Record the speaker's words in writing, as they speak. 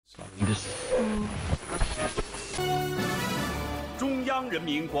中央人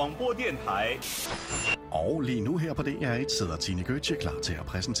民广播电台. Og lige nu her på DR1 sidder Tine Gøtje klar til at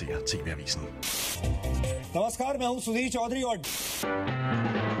præsentere TV-avisen. नमस्कार, मैं हूं सुधीर चौधरी और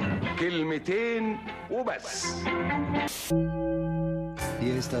كلمتين وبس.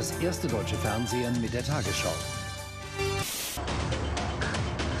 Hier ist das erste deutsche Fernsehen mit der Tagesschau.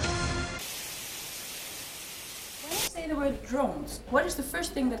 Say the word drones. What is the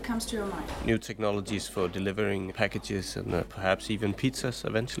first thing that comes to your mind? New technologies for delivering packages and perhaps even pizzas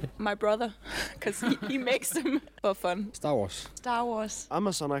eventually. My brother, because he makes them for fun. Star Wars. Star Wars.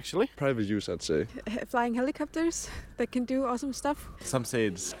 Amazon, actually. Private use, I'd say. Flying helicopters that can do awesome stuff. Some say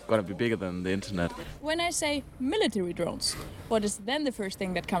it's gonna be bigger than the internet. When I say military drones, what is then the first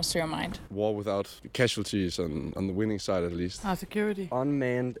thing that comes to your mind? War without casualties on the winning side, at least. Security.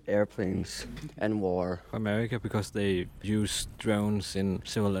 Unmanned airplanes and war. America, because they use drones in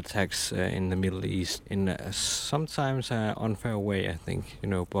civil attacks in the Middle East in sometimes an unfair way, I think. You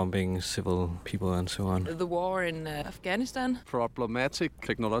know, bombing civil people and so on. The war in Afghanistan. Problematic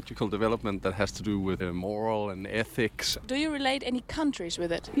technological development that has to do with moral and ethics. Do you relate any countries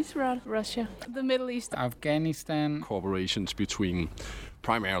with it? Israel, Russia, the Middle East. Afghanistan. Cooperations between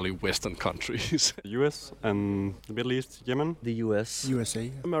primarily Western countries. US and the Middle East, Yemen. The US.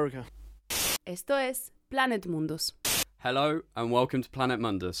 USA. America. Esto es Planet Mundus. Hello and welcome to Planet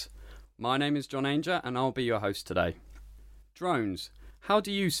Mundus. My name is John Ainger and I'll be your host today. Drones. How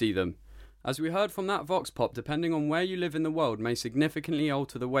do you see them? As we heard from that Vox Pop, depending on where you live in the world may significantly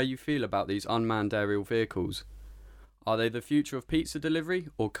alter the way you feel about these unmanned aerial vehicles. Are they the future of pizza delivery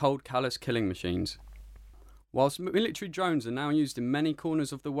or cold, callous killing machines? Whilst military drones are now used in many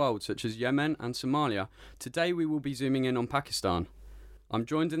corners of the world, such as Yemen and Somalia, today we will be zooming in on Pakistan. I'm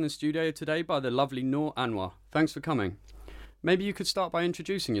joined in the studio today by the lovely Noor Anwar. Thanks for coming. Maybe you could start by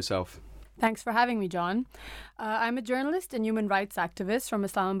introducing yourself. Thanks for having me, John. I'm a journalist and human rights activist from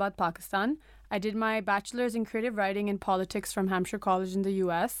Islamabad, Pakistan. I did my bachelor's in creative writing and politics from Hampshire College in the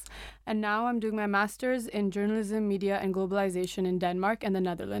US, and now I'm doing my master's in journalism, media and globalization in Denmark and the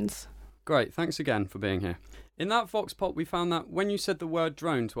Netherlands. Great, thanks again for being here. In that Vox Pop, we found that when you said the word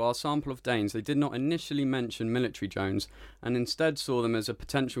drone to our sample of Danes, they did not initially mention military drones and instead saw them as a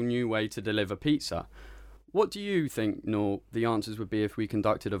potential new way to deliver pizza. What do you think, Noor, the answers would be if we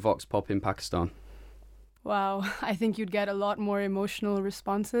conducted a Vox Pop in Pakistan? Wow, I think you'd get a lot more emotional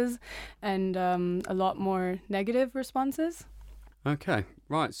responses and a lot more negative responses. Okay,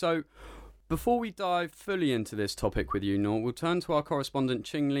 right. So before we dive fully into this topic with you, Noor, we'll turn to our correspondent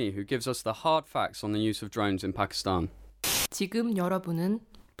Ching Lee, who gives us the hard facts on the use of drones in Pakistan. 지금 여러분은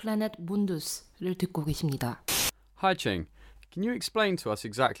플래닛 문두스를 듣고 계십니다. Hi, Ching. Can you explain to us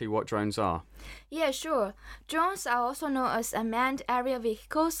exactly what drones are? Yeah, sure. Drones are also known as unmanned aerial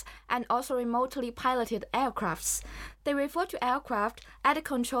vehicles and also remotely piloted aircrafts. They refer to aircraft either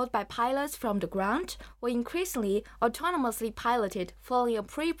controlled by pilots from the ground or increasingly autonomously piloted following a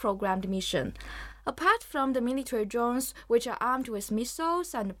pre-programmed mission. Apart from the military drones, which are armed with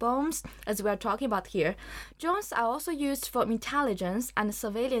missiles and bombs, as we are talking about here, drones are also used for intelligence and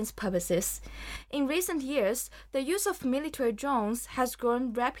surveillance purposes. In recent years, the use of military drones has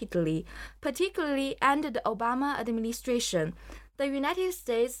grown rapidly, particularly under the Obama administration. The United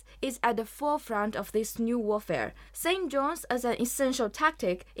States is at the forefront of this new warfare, seeing drones as an essential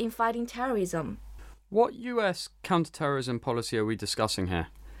tactic in fighting terrorism. What US counterterrorism policy are we discussing here?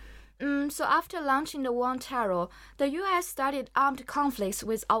 So after launching the war on terror, the U.S. started armed conflicts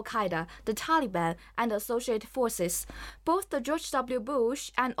with Al-Qaeda, the Taliban, and associated forces. Both the George W. Bush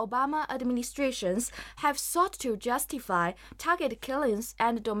and Obama administrations have sought to justify target killings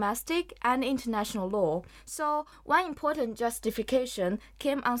under domestic and international law. So one important justification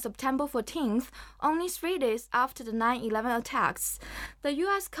came on September 14th, only 3 days after the 9/11 attacks. The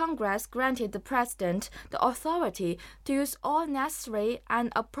U.S. Congress granted the president the authority to use all necessary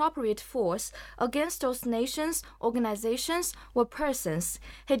and appropriate force against those nations, organizations, or persons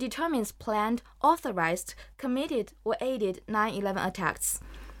he determines planned, authorized, committed, or aided 9/11 attacks.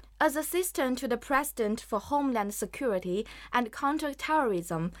 As assistant to the President for Homeland Security and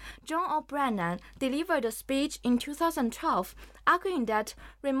Counterterrorism, John O'Brien delivered a speech in 2012 arguing that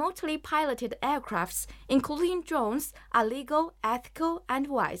remotely piloted aircrafts, including drones, are legal, ethical, and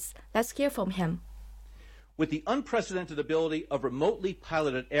wise. Let's hear from him. With the unprecedented ability of remotely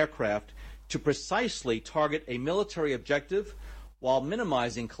piloted aircraft to precisely target a military objective while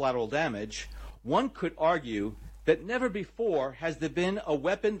minimizing collateral damage, one could argue that never before has there been a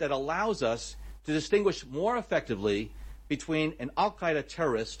weapon that allows us to distinguish more effectively between an Al-Qaeda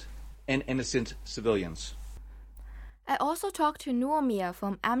terrorist and innocent civilians. I also talked to Noor Mia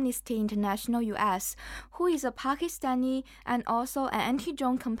from Amnesty International US, who is a Pakistani and also an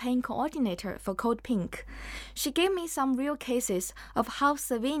anti-drone campaign coordinator for Code Pink. She gave me some real cases of how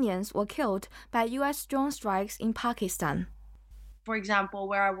civilians were killed by US drone strikes in Pakistan. For example,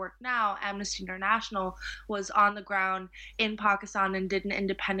 where I work now, Amnesty International was on the ground in Pakistan and did an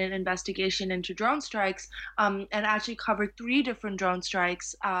independent investigation into drone strikes, and actually covered 3 different drone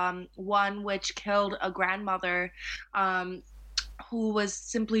strikes. One which killed a grandmother who was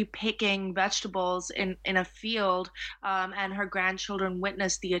simply picking vegetables in a field, and her grandchildren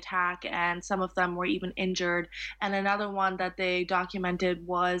witnessed the attack, and some of them were even injured. And another one that they documented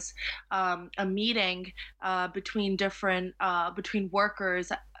was a meeting between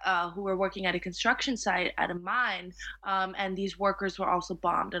workers who were working at a construction site at a mine, and these workers were also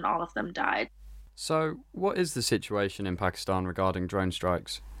bombed, and all of them died. So, what is the situation in Pakistan regarding drone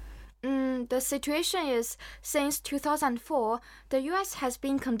strikes? The situation is, since 2004, the US has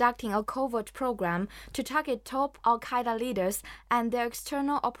been conducting a covert program to target top al-Qaeda leaders and their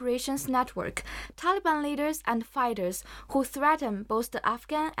external operations network, Taliban leaders and fighters who threaten both the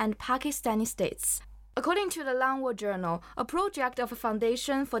Afghan and Pakistani states. According to the Langwo Journal, a project of a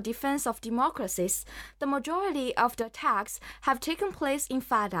Foundation for Defense of Democracies, the majority of the attacks have taken place in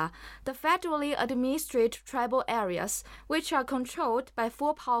FATA, the federally administered tribal areas, which are controlled by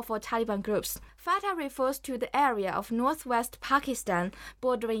 4 powerful Taliban groups. FATA refers to the area of northwest Pakistan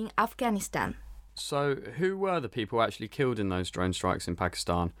bordering Afghanistan. So, who were the people actually killed in those drone strikes in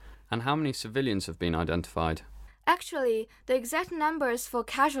Pakistan, and how many civilians have been identified? Actually, the exact numbers for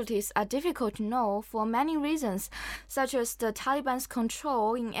casualties are difficult to know for many reasons, such as the Taliban's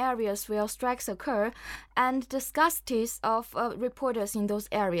control in areas where strikes occur and the scarcity of reporters in those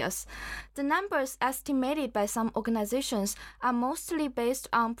areas. The numbers estimated by some organizations are mostly based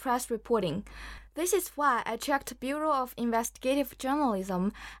on press reporting. This is why I checked Bureau of Investigative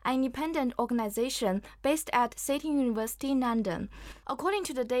Journalism, an independent organization based at City University in London. According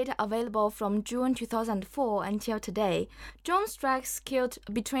to the data available from June 2004 until today, drone strikes killed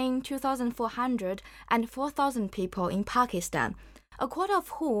between 2,400 and 4,000 people in Pakistan, a quarter of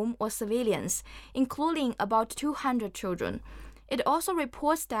whom were civilians, including about 200 children. It also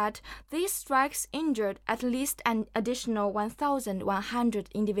reports that these strikes injured at least an additional 1,100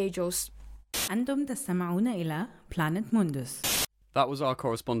 individuals. أنتم تستمعون إلى Planet Mundus. That was our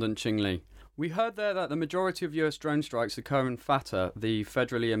correspondent Ching Li. We heard there that the majority of US drone strikes occur in FATA, the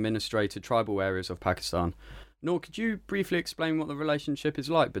federally administrated tribal areas of Pakistan. Noor, could you briefly explain what the relationship is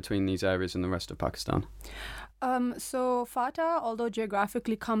like between these areas and the rest of Pakistan? So FATA, although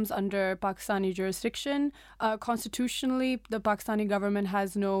geographically comes under Pakistani jurisdiction, constitutionally the Pakistani government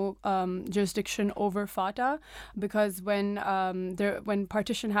has no jurisdiction over FATA, because when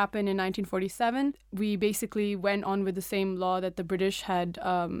partition happened in 1947, we basically went on with the same law that the British had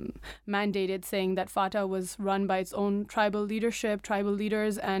mandated, saying that FATA was run by its own tribal leadership, tribal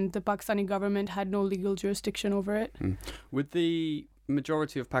leaders, and the Pakistani government had no legal jurisdiction over it. Would the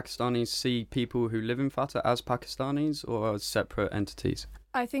majority of Pakistanis see people who live in FATA as Pakistanis or as separate entities?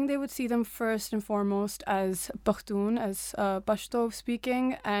 I think they would see them first and foremost as Pakhtun, as Pashto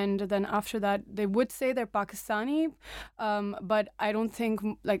speaking, and then after that they would say they're Pakistani, but I don't think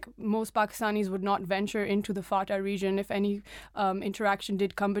most Pakistanis would not venture into the FATA region. If any interaction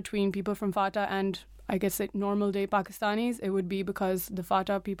did come between people from FATA and I guess normal day Pakistanis, it would be because the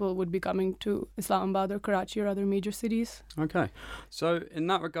FATA people would be coming to Islamabad or Karachi or other major cities. Okay. So in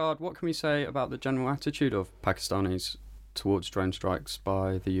that regard, what can we say about the general attitude of Pakistanis towards drone strikes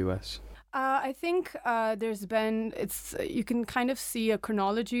by the US? I think you can kind of see a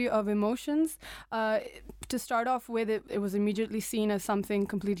chronology of emotions. To start off with, it was immediately seen as something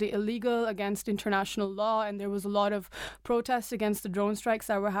completely illegal against international law, and there was a lot of protests against the drone strikes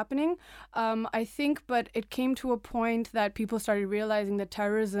that were happening. I think, but it came to a point that people started realizing that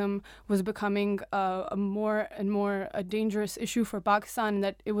terrorism was becoming a more and more a dangerous issue for Pakistan,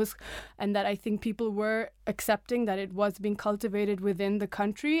 and that I think people were accepting that it was being cultivated within the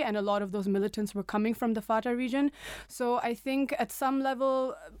country, and a lot of those militants were coming from the FATA region. So I think at some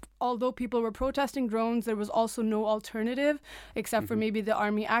level, although people were protesting drones, there was also no alternative except for maybe the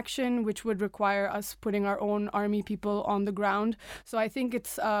army action, which would require us putting our own army people on the ground. So I think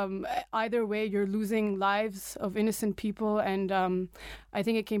it's either way, you're losing lives of innocent people, and I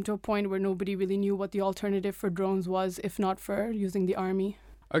think it came to a point where nobody really knew what the alternative for drones was, if not for using the army.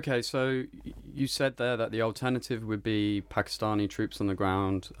 Okay, so you said there that the alternative would be Pakistani troops on the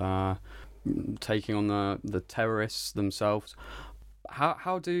ground taking on the terrorists themselves.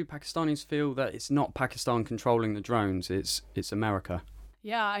 How do Pakistanis feel that it's not Pakistan controlling the drones, it's America?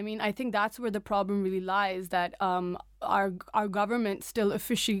 Yeah, I mean, I think that's where the problem really lies, that our government still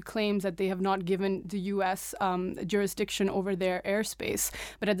officially claims that they have not given the U.S. Jurisdiction over their airspace.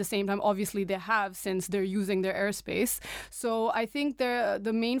 But at the same time, obviously they have, since they're using their airspace. So I think a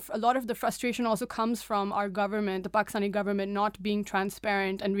lot of the frustration also comes from our government, the Pakistani government, not being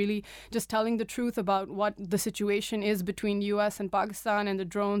transparent and really just telling the truth about what the situation is between U.S. and Pakistan and the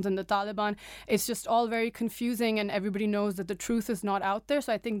drones and the Taliban. It's just all very confusing, and everybody knows that the truth is not out there.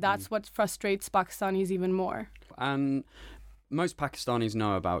 So I think that's what frustrates Pakistanis even more. And most Pakistanis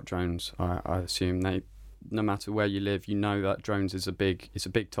know about drones, I assume. No matter where you live, you know that drones is a big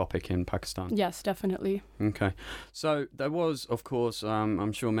topic in Pakistan. Yes, definitely. Okay. So there was, of course,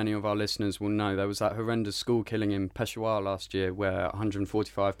 I'm sure many of our listeners will know, there was that horrendous school killing in Peshawar last year where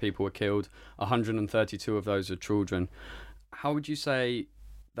 145 people were killed, 132 of those are children. How would you say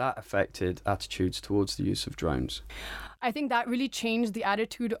that affected attitudes towards the use of drones? I think that really changed the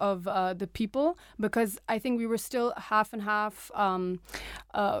attitude of the people, because I think we were still half and half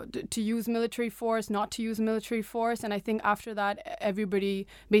to use military force, not to use military force. And I think after that, everybody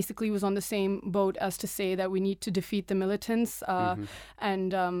basically was on the same boat as to say that we need to defeat the militants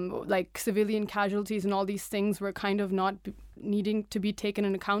and like civilian casualties and all these things were kind of not needing to be taken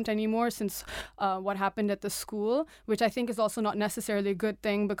into account anymore since what happened at the school, which I think is also not necessarily a good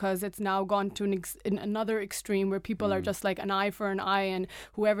thing, because it's now gone to another extreme where people are just like an eye for an eye, and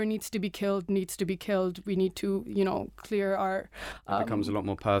whoever needs to be killed needs to be killed. We need to, clear our... it becomes a lot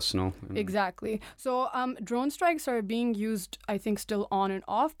more personal. Exactly. So drone strikes are being used, I think, still on and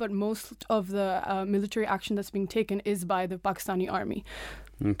off, but most of the military action that's being taken is by the Pakistani army.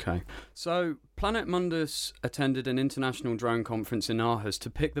 Okay. So Planet Mundus attended an international drone conference in Aarhus to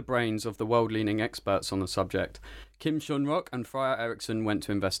pick the brains of the world-leading experts on the subject. Kim Shunrock and Freya Eriksson went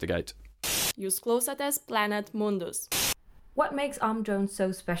to investigate. Jūs klausotės Planet Mundus. What makes armed drones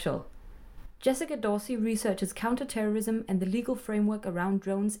so special? Jessica Dorsey researches counterterrorism and the legal framework around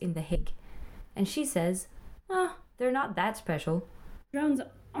drones in The Hague. And she says, they're not that special. Drones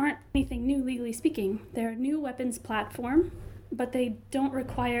aren't anything new legally speaking. They're a new weapons platform, but they don't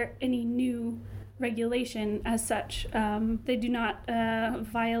require any new regulation as such. They do not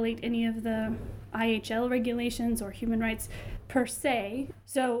violate any of the IHL regulations or human rights per se.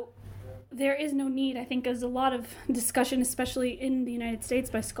 So there is no need. I think there's a lot of discussion, especially in the United States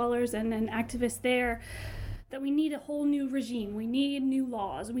by scholars and activists there, that we need a whole new regime. We need new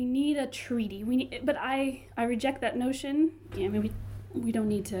laws. We need a treaty. But I reject that notion. We don't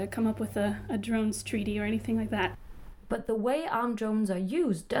need to come up with a drones treaty or anything like that. But the way armed drones are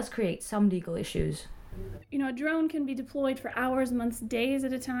used does create some legal issues. A drone can be deployed for hours, months, days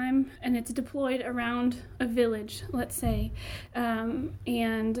at a time, and it's deployed around a village, let's say.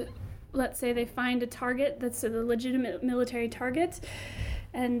 And let's say they find a target that's a legitimate military target,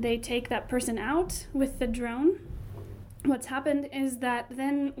 and they take that person out with the drone. What's happened is that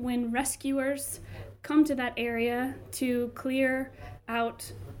then when rescuers come to that area to clear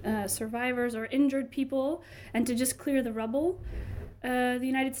out survivors or injured people and to just clear the rubble, the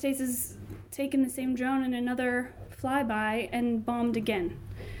United States has taken the same drone in another flyby and bombed again.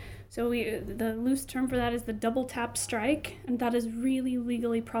 So the loose term for that is the double tap strike, and that is really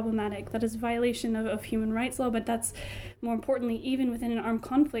legally problematic. That is violation of human rights law, but that's more importantly, even within an armed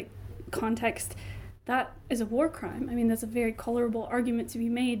conflict context, that is a war crime. That's a very colorable argument to be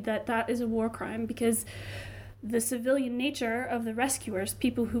made that is a war crime, because the civilian nature of the rescuers,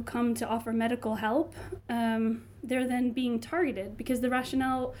 people who come to offer medical help, they're then being targeted, because the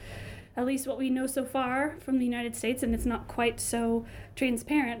rationale, at least what we know so far from the United States, and it's not quite so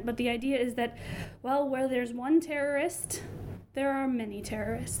transparent, but the idea is that, where there's one terrorist, there are many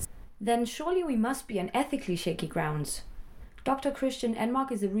terrorists. Then surely we must be on ethically shaky grounds. Dr. Christian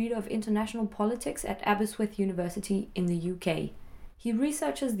Enmark is a reader of international politics at Aberystwyth University in the UK. He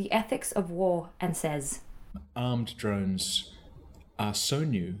researches the ethics of war and says, armed drones are so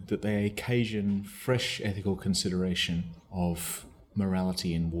new that they occasion fresh ethical consideration of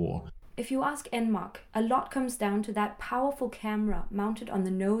morality in war. If you ask Enmark, a lot comes down to that powerful camera mounted on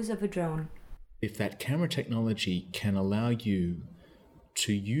the nose of a drone. If that camera technology can allow you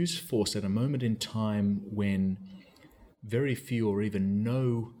to use force at a moment in time when very few or even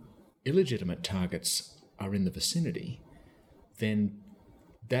no illegitimate targets are in the vicinity, then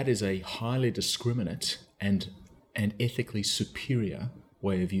that is a highly discriminate and ethically superior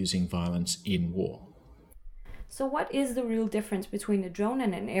way of using violence in war. So what is the real difference between a drone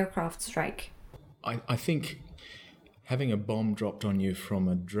and an aircraft strike? I think having a bomb dropped on you from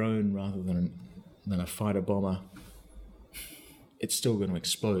a drone rather than a fighter bomber, it's still going to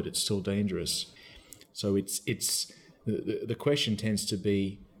explode. It's still dangerous. So it's the question tends to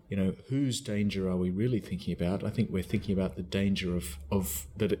be, whose danger are we really thinking about? I think we're thinking about the danger of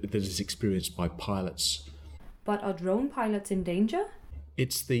that is experienced by pilots. But are drone pilots in danger?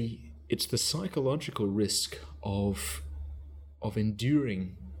 It's the psychological risk of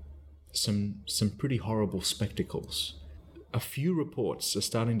enduring some pretty horrible spectacles. A few reports are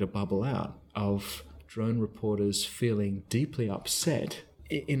starting to bubble out of drone reporters feeling deeply upset,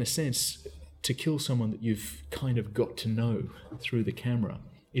 in a sense. To kill someone that you've kind of got to know through the camera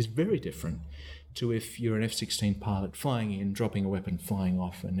is very different to if you're an F-16 pilot flying in, dropping a weapon, flying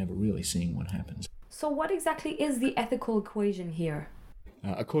off, and never really seeing what happens. So what exactly is the ethical equation here?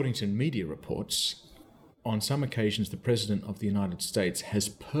 According to media reports, on some occasions the President of the United States has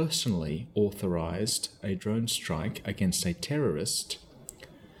personally authorized a drone strike against a terrorist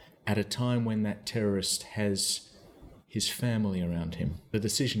at a time when that terrorist has his family around him. The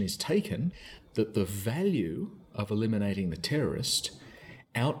decision is taken that the value of eliminating the terrorist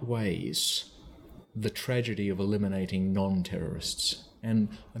outweighs the tragedy of eliminating non-terrorists. And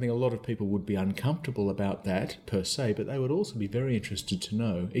I think a lot of people would be uncomfortable about that per se, but they would also be very interested to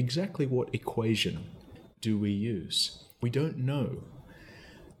know exactly what equation do we use. We don't know.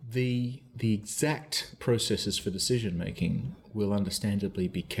 The exact processes for decision making will understandably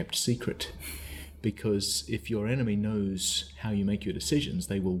be kept secret, because if your enemy knows how you make your decisions,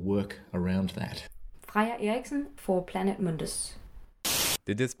 they will work around that. Freja Eriksen for Planet Mundus.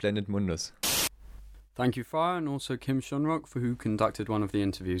 This is Planet Mundus. Thank you, Freja, and also Kim Shunrock, for who conducted one of the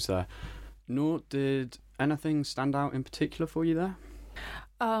interviews there. Noor, did anything stand out in particular for you there?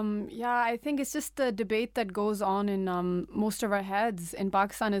 I think it's just the debate that goes on in most of our heads in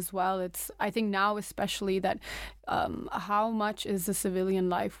Pakistan as well. It's, I think now especially, that how much is the civilian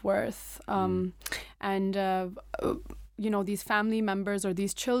life worth? These family members or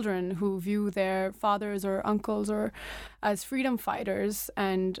these children who view their fathers or uncles or as freedom fighters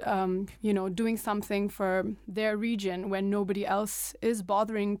and, doing something for their region when nobody else is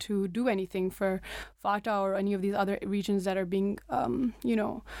bothering to do anything for FATA or any of these other regions that are being,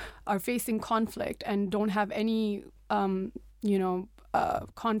 are facing conflict and don't have any,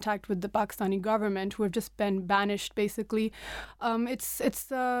 contact with the Pakistani government, who have just been banished basically.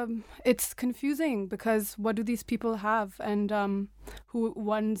 It's confusing, because what do these people have, and who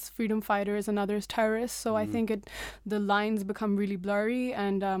one's freedom fighters and others terrorists. So I think the lines become really blurry,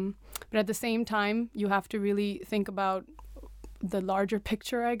 and but at the same time you have to really think about the larger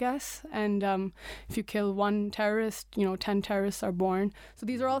picture, I guess. And if you kill one terrorist, 10 terrorists are born. So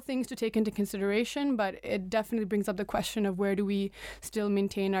these are all things to take into consideration, but it definitely brings up the question of where do we still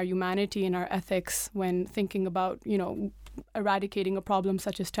maintain our humanity and our ethics when thinking about, eradicating a problem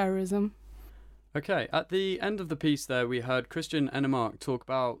such as terrorism. Okay, at the end of the piece there, we heard Christian Enemark talk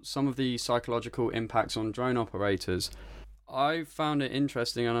about some of the psychological impacts on drone operators. I found it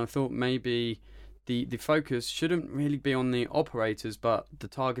interesting, and I thought maybe the focus shouldn't really be on the operators but the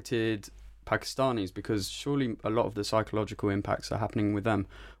targeted Pakistanis, because surely a lot of the psychological impacts are happening with them.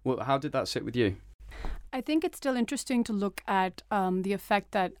 Well, how did that sit with you? I think it's still interesting to look at the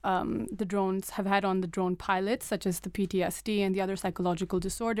effect that the drones have had on the drone pilots, such as the PTSD and the other psychological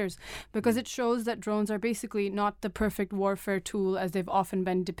disorders, because it shows that drones are basically not the perfect warfare tool as they've often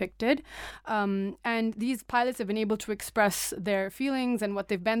been depicted. And these pilots have been able to express their feelings and what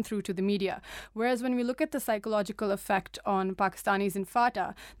they've been through to the media. Whereas when we look at the psychological effect on Pakistanis in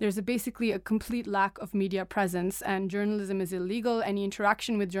FATA, there's basically a complete lack of media presence, and journalism is illegal. Any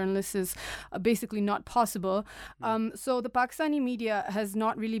interaction with journalists is basically not possible. So the Pakistani media has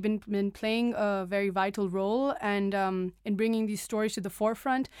not really been playing a very vital role and in bringing these stories to the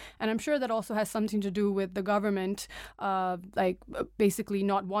forefront. And I'm sure that also has something to do with the government, basically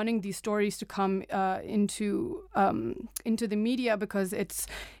not wanting these stories to come into the media, because it's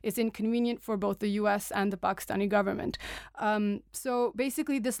inconvenient for both the US and the Pakistani government. So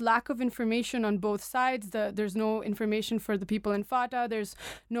basically this lack of information on both sides, there's no information for the people in FATA.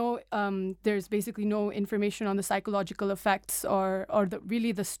 There's basically no information on the psychological effects or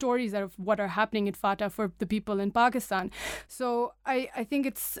the stories of what are happening in FATA for the people in Pakistan. So I think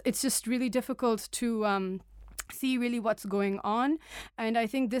it's just really difficult to see really what's going on, and I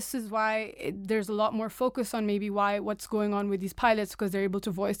think this is why there's a lot more focus on maybe what's going on with these pilots, because they're able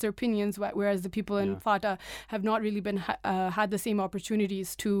to voice their opinions, whereas the people in FATA have not really been had the same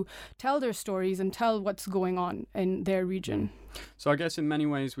opportunities to tell their stories and tell what's going on in their region. So I guess in many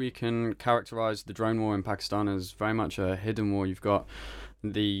ways we can characterize the drone war in Pakistan as very much a hidden war. You've got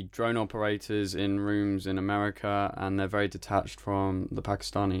the drone operators in rooms in America, and they're very detached from the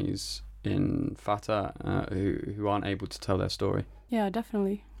Pakistanis in FATA who aren't able to tell their story. Yeah,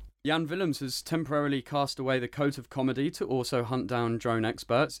 definitely. Jan Willems has temporarily cast away the coat of comedy to also hunt down drone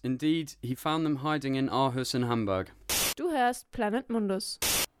experts. Indeed, he found them hiding in Aarhus and Hamburg. Du hörst Planet Mundus.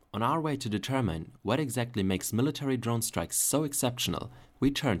 On our way to determine what exactly makes military drone strikes so exceptional, we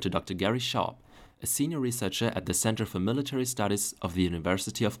turn to Dr. Gary Schaub, a senior researcher at the Center for Military Studies of the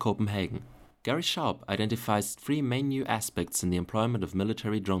University of Copenhagen. Gary Schaub identifies three main new aspects in the employment of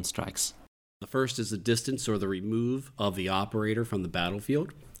military drone strikes. The first is the distance or the remove of the operator from the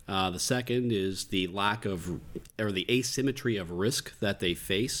battlefield. The second is the lack of, or the asymmetry of risk that they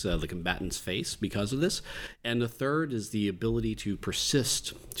face, the combatants face because of this. And the third is the ability to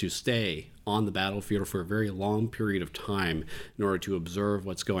persist, to stay on the battlefield for a very long period of time in order to observe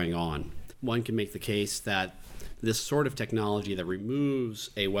what's going on. One can make the case that this sort of technology that removes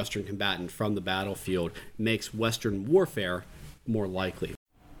a Western combatant from the battlefield makes Western warfare more likely.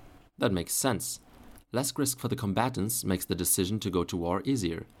 That makes sense. Less risk for the combatants makes the decision to go to war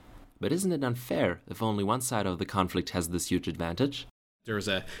easier. But isn't it unfair if only one side of the conflict has this huge advantage? There's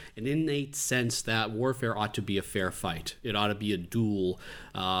an innate sense that warfare ought to be a fair fight. It ought to be a duel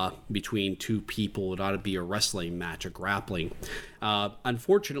between two people. It ought to be a wrestling match, a grappling.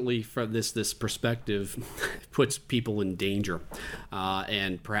 Unfortunately, from this perspective, puts people in danger,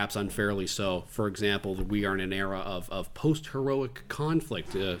 and perhaps unfairly so. For example, we are in an era of post-heroic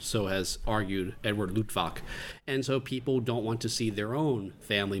conflict, so has argued Edward Luttwak. And so people don't want to see their own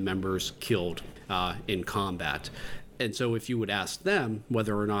family members killed in combat. And so if you would ask them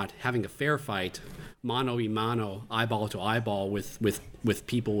whether or not having a fair fight, mano a mano, eyeball to eyeball with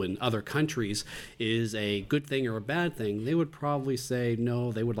people in other countries is a good thing or a bad thing, they would probably say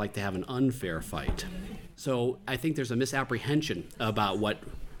no, they would like to have an unfair fight. So I think there's a misapprehension about what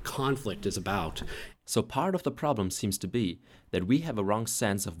conflict is about. So part of the problem seems to be that we have a wrong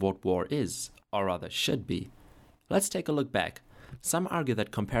sense of what war is, or rather should be. Let's take a look back. Some argue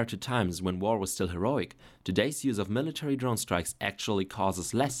that compared to times when war was still heroic, today's use of military drone strikes actually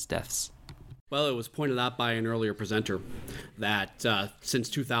causes less deaths. Well, it was pointed out by an earlier presenter that since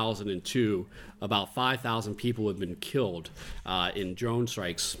 2002, about 5,000 people have been killed in drone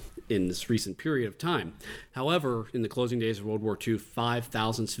strikes in this recent period of time. However, in the closing days of World War II,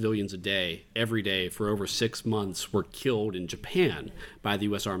 5,000 civilians a day, every day for over 6 months, were killed in Japan by the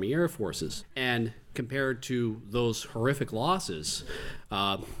U.S. Army Air Forces. And compared to those horrific losses,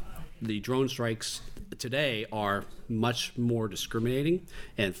 the drone strikes today are much more discriminating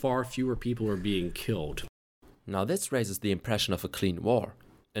and far fewer people are being killed. Now this raises the impression of a clean war,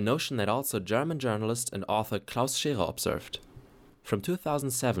 a notion that also German journalist and author Klaus Scherer observed. From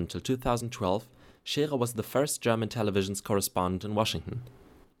 2007 till 2012, Scherer was the first German television's correspondent in Washington.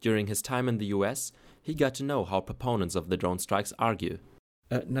 During his time in the US, he got to know how proponents of the drone strikes argue.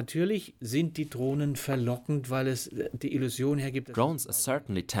 Natürlich sind die Drohnen verlockend, weil es die Illusion hergibt. Drones are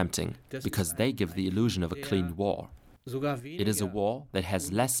certainly tempting because they give the illusion of a clean war. It is a war that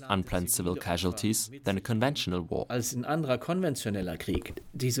has less unplanned civil casualties than a conventional war. Als ein anderer konventioneller Krieg.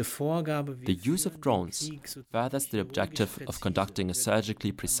 Diese Vorgabe The use of drones furthers the objective of conducting a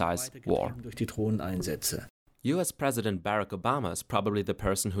surgically precise war. durch die Drohneneinsätze. US President Barack Obama is probably the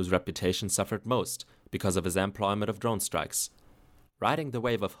person whose reputation suffered most because of his employment of drone strikes. Riding the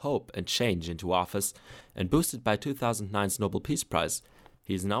wave of hope and change into office and boosted by 2009's Nobel Peace Prize,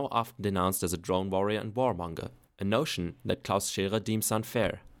 he is now often denounced as a drone warrior and warmonger, a notion that Klaus Scherer deems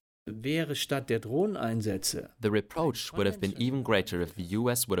unfair. Wäre statt der Drohneneinsätze The reproach would have been even greater if the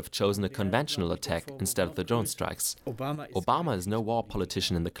US would have chosen a conventional attack instead of the drone strikes. Obama is no war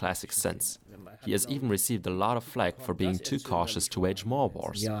politician in the classic sense. He has even received a lot of flack for being too cautious to wage more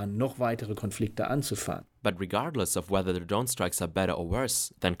wars. Ja, noch weitere Konflikte anzufangen. But regardless of whether the drone strikes are better or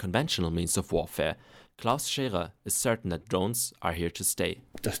worse than conventional means of warfare, Klaus Scherer is certain that drones are here to stay.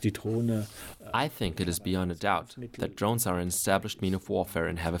 Dass die Drohne, I think it is beyond a doubt that drones are an established mean of warfare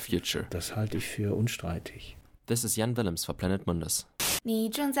and have a future. Das halte ich für unstreitig. This is Jan Willems for Planet Mundus. 你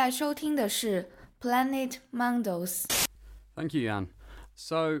正在收听的是 Planet Mundus. Thank you, Jan.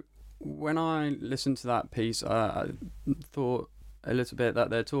 So, when I listened to that piece, I thought a little bit that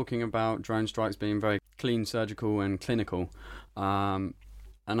they're talking about drone strikes being very clean, surgical and clinical.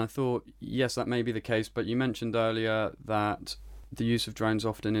 And I thought, yes, that may be the case, but you mentioned earlier that the use of drones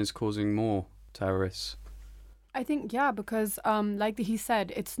often is causing more terrorists. I think, yeah, because like he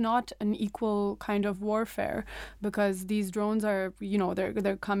said, it's not an equal kind of warfare, because these drones are,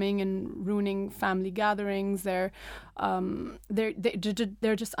 they're coming and ruining family gatherings. They're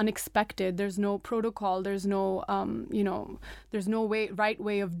just unexpected. There's no protocol. There's no, there's no right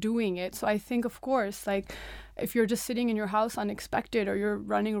way of doing it. So I think, of course, like if you're just sitting in your house unexpected, or you're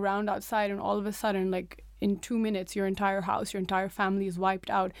running around outside and all of a sudden, like in 2 minutes, your entire house, your entire family is wiped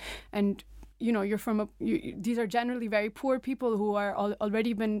out, and you're from these are generally very poor people who are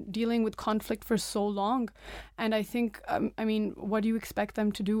already been dealing with conflict for so long. And I think, what do you expect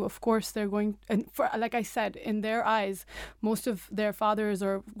them to do? Of course, they're going, and like I said, in their eyes, most of their fathers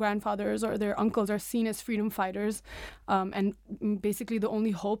or grandfathers or their uncles are seen as freedom fighters, and basically the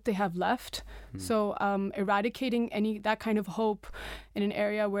only hope they have left. So eradicating that kind of hope in an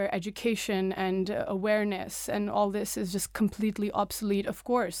area where education and awareness and all this is just completely obsolete, of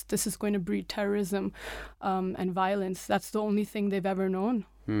course, this is going to breed terrorism and violence. That's the only thing they've ever known.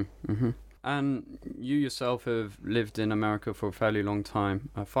 Mm-hmm. And you yourself have lived in America for a fairly long time,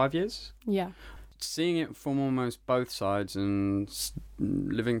 5 years? Yeah. Seeing it from almost both sides and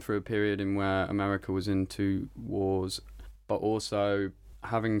living through a period in where America was into wars, but also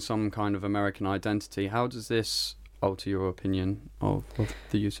having some kind of American identity, how does this alter your opinion of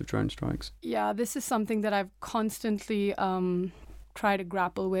the use of drone strikes? Yeah, this is something that I've constantly try to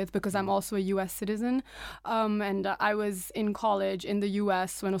grapple with, because I'm also a U.S. citizen, and I was in college in the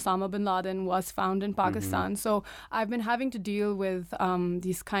U.S. when Osama bin Laden was found in Pakistan. So I've been having to deal with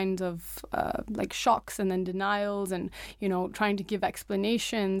these kinds of like shocks and then denials, and trying to give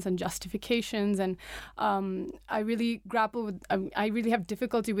explanations and justifications, and I really grapple with. I really have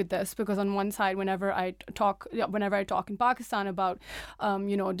difficulty with this, because on one side, whenever I talk in Pakistan about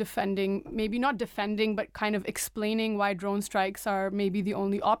defending, maybe not defending, but kind of explaining why drone strikes are maybe the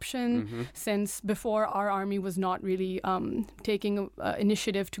only option, since before our army was not really taking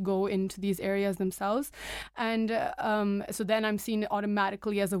initiative to go into these areas themselves, and so then I'm seen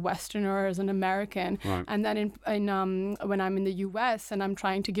automatically as a Westerner, as an American, right. And then when I'm in the U.S. and I'm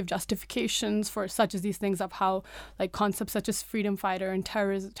trying to give justifications for such as these things of how like concepts such as freedom fighter and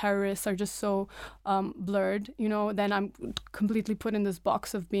terrorists are just so blurred, then I'm completely put in this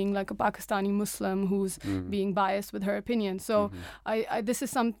box of being like a Pakistani Muslim who's being biased with her opinion. So this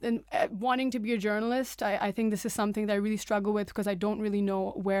is something, wanting to be a journalist, I think this is something that I really struggle with, because I don't really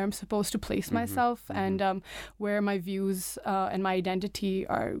know where I'm supposed to place myself, and where my views and my identity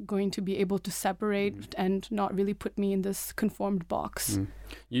are going to be able to separate and not really put me in this conformed box.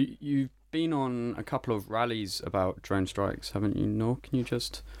 You've been on a couple of rallies about drone strikes, haven't you, Noor? Can you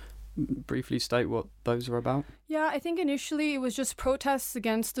just briefly state what those are about? Yeah, I think initially it was just protests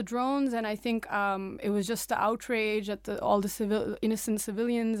against the drones, and I think it was just the outrage at all the innocent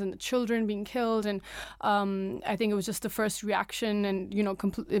civilians and the children being killed, and I think it was just the first reaction, and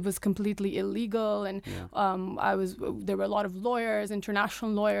it was completely illegal, and there were a lot of lawyers,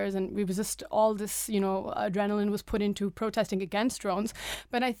 international lawyers, and it was just all this adrenaline was put into protesting against drones.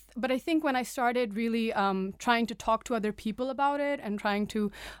 But I think when I started really trying to talk to other people about it and trying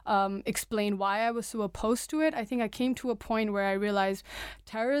to explain why I was so opposed to it, I think I came to a point where I realized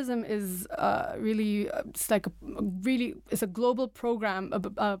terrorism is it's a global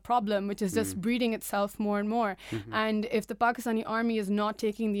problem which is just breeding itself more and more. And if the Pakistani army is not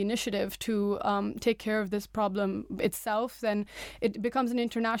taking the initiative to take care of this problem itself, then it becomes an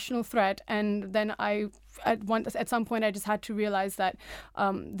international threat. And then at some point I just had to realize that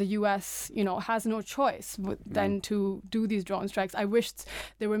the U.S. has no choice than to do these drone strikes. I wished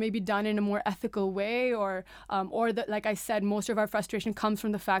they were maybe done in a more ethical way, or that, like I said, most of our frustration comes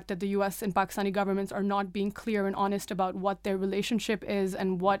from the fact that the U.S. and Pakistani governments are not being clear and honest about what their relationship is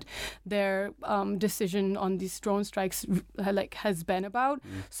and what their decision on these drone strikes has been about.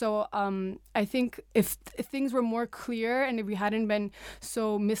 So I think if things were more clear, and if we hadn't been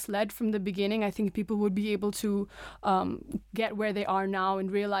so misled from the beginning, I think people would be able to get where they are now,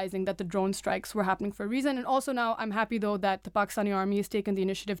 and realizing that the drone strikes were happening for a reason. And also now I'm happy though that the Pakistani army has taken the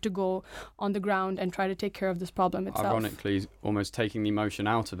initiative to go on the ground and try to take care of this problem itself. Ironically, almost taking the emotion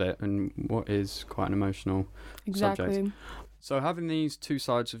out of it, and what is quite an emotional subject. So having these two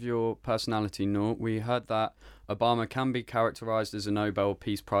sides of your personality, Noor, we heard that Obama can be characterized as a Nobel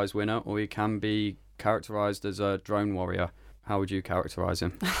Peace Prize winner, or he can be characterized as a drone warrior. How would you characterize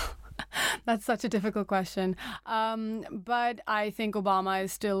him? That's such a difficult question. But I think Obama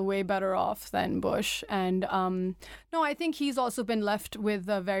is still way better off than Bush. And no, I think he's also been left with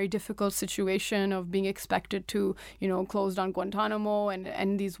a very difficult situation of being expected to, close down Guantanamo and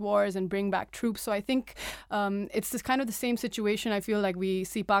end these wars and bring back troops. So I think it's this kind of the same situation I feel like we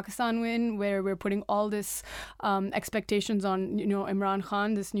see Pakistan in, where we're putting all this expectations on, Imran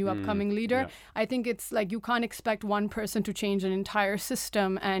Khan, this new upcoming leader. Yeah. I think it's like you can't expect one person to change an entire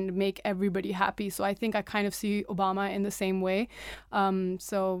system and make everybody happy. So I think I kind of see Obama in the same way.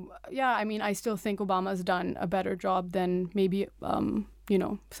 I still think Obama's done a better job than maybe,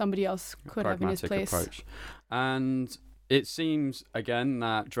 somebody else could have in his place. Approach. And it seems, again,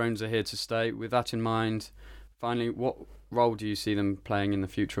 that drones are here to stay. With that in mind, finally, what role do you see them playing in the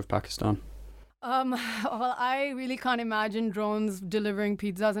future of Pakistan? Well, I really can't imagine drones delivering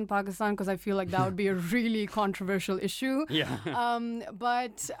pizzas in Pakistan because I feel like that would be a really controversial issue. Yeah.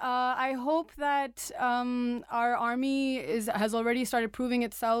 But I hope that our army has already started proving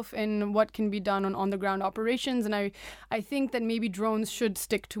itself in what can be done on the-ground operations. And I think that maybe drones should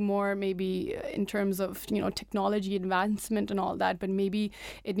stick to more maybe in terms of, technology advancement and all that. But maybe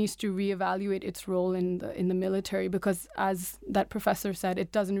it needs to reevaluate its role in the military because, as that professor said,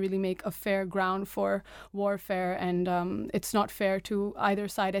 it doesn't really make a fair ground for warfare, and it's not fair to either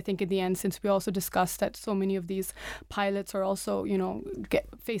side, I think, in the end, since we also discussed that so many of these pilots are also,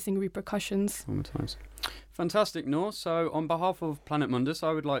 facing repercussions. Traumatized. Fantastic, Noor. So on behalf of Planet Mundus,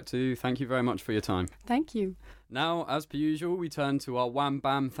 I would like to thank you very much for your time. Thank you. Now, as per usual, we turn to our wham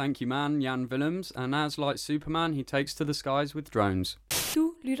bam thank you man, Jan Willems, and as like Superman, he takes to the skies with drones.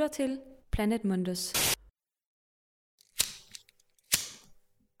 Du lytter til Planet Mundus.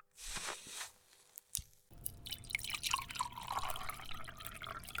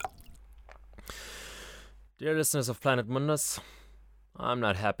 Dear listeners of Planet Mundus, I'm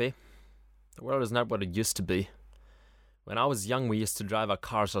not happy. The world is not what it used to be. When I was young, we used to drive our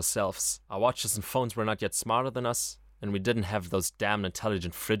cars ourselves. Our watches and phones were not yet smarter than us, and we didn't have those damn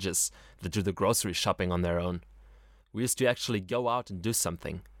intelligent fridges that do the grocery shopping on their own. We used to actually go out and do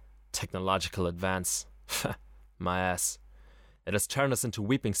something. Technological advance. My ass. It has turned us into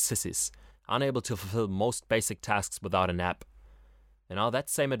weeping sissies, unable to fulfill most basic tasks without an app. And now that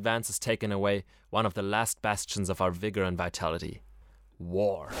same advance has taken away one of the last bastions of our vigor and vitality.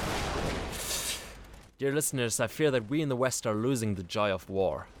 War. Dear listeners, I fear that we in the West are losing the joy of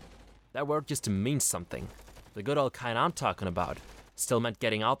war. That word used to mean something. The good old kind I'm talking about still meant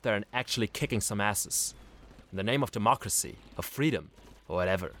getting out there and actually kicking some asses. In the name of democracy, of freedom, or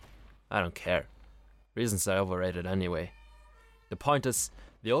whatever. I don't care. Reasons are overrated anyway. The point is,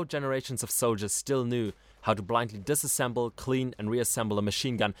 the old generations of soldiers still knew how to blindly disassemble, clean, and reassemble a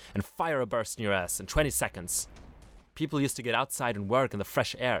machine gun and fire a burst in your ass in 20 seconds. People used to get outside and work in the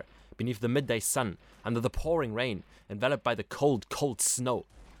fresh air, beneath the midday sun, under the pouring rain, enveloped by the cold, cold snow.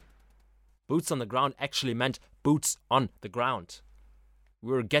 Boots on the ground actually meant boots on the ground.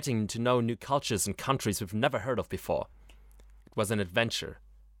 We were getting to know new cultures and countries we've never heard of before. It was an adventure,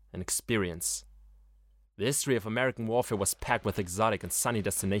 an experience. The history of American warfare was packed with exotic and sunny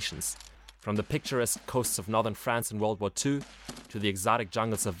destinations, from the picturesque coasts of northern France in World War II to the exotic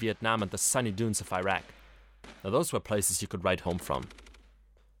jungles of Vietnam and the sunny dunes of Iraq. Now those were places you could write home from.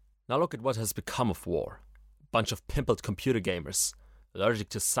 Now look at what has become of war. A bunch of pimpled computer gamers, allergic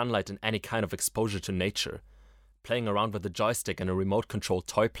to sunlight and any kind of exposure to nature, playing around with a joystick and a remote-controlled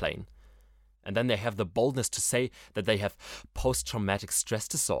toy plane. And then they have the boldness to say that they have post-traumatic stress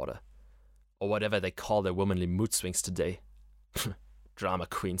disorder, or whatever they call their womanly mood swings today. Drama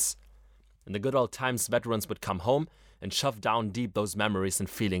queens. In the good old times, veterans would come home and shove down deep those memories and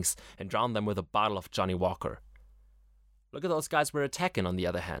feelings and drown them with a bottle of Johnny Walker. Look at those guys we're attacking, on the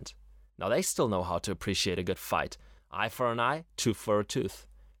other hand. Now they still know how to appreciate a good fight. Eye for an eye, tooth for a tooth.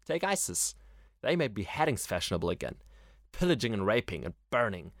 Take ISIS. They made beheadings fashionable again. Pillaging and raping and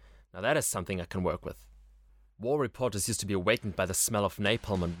burning. Now that is something I can work with. War reporters used to be awakened by the smell of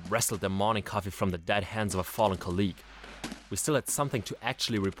napalm and wrestled their morning coffee from the dead hands of a fallen colleague. We still had something to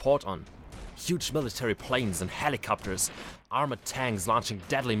actually report on. Huge military planes and helicopters, armored tanks launching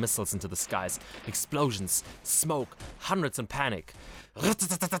deadly missiles into the skies, explosions, smoke, hundreds in panic.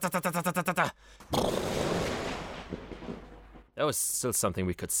 That was still something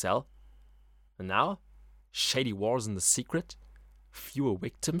we could sell. And now? Shady wars in the secret? Fewer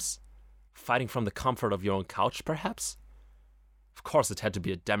victims? Fighting from the comfort of your own couch, perhaps? Of course it had to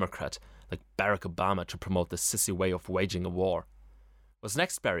be a Democrat, like Barack Obama, to promote this sissy way of waging a war. What's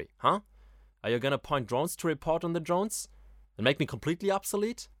next, Barry, huh? Are you gonna appoint drones to report on the drones? And make me completely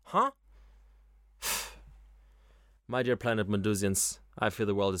obsolete? Huh? My dear Planet Mundusians, I fear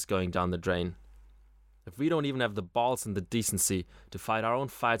the world is going down the drain. If we don't even have the balls and the decency to fight our own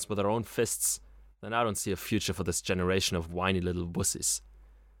fights with our own fists, then I don't see a future for this generation of whiny little wussies.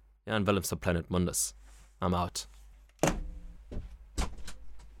 Jan Willems for Planet Mundus. I'm out.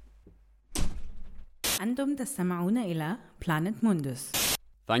 أنتم تستمعون إلى Planet Mundus.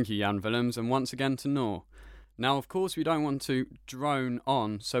 Thank you, Jan Willems, and once again to Noor. Now, of course, we don't want to drone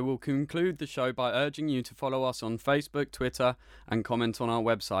on, so we'll conclude the show by urging you to follow us on Facebook, Twitter, and comment on our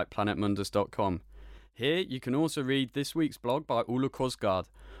website, planetmundus.com. Here, you can also read this week's blog by Ula Kosgard.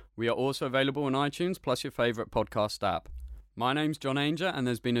 We are also available on iTunes, plus your favourite podcast app. My name's John Ainger, and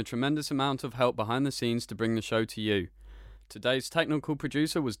there's been a tremendous amount of help behind the scenes to bring the show to you. Today's technical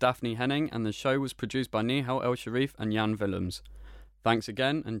producer was Daphne Henning, and the show was produced by Nihal El Sharif and Jan Willems. Thanks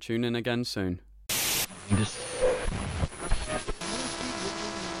again, and tune in again soon.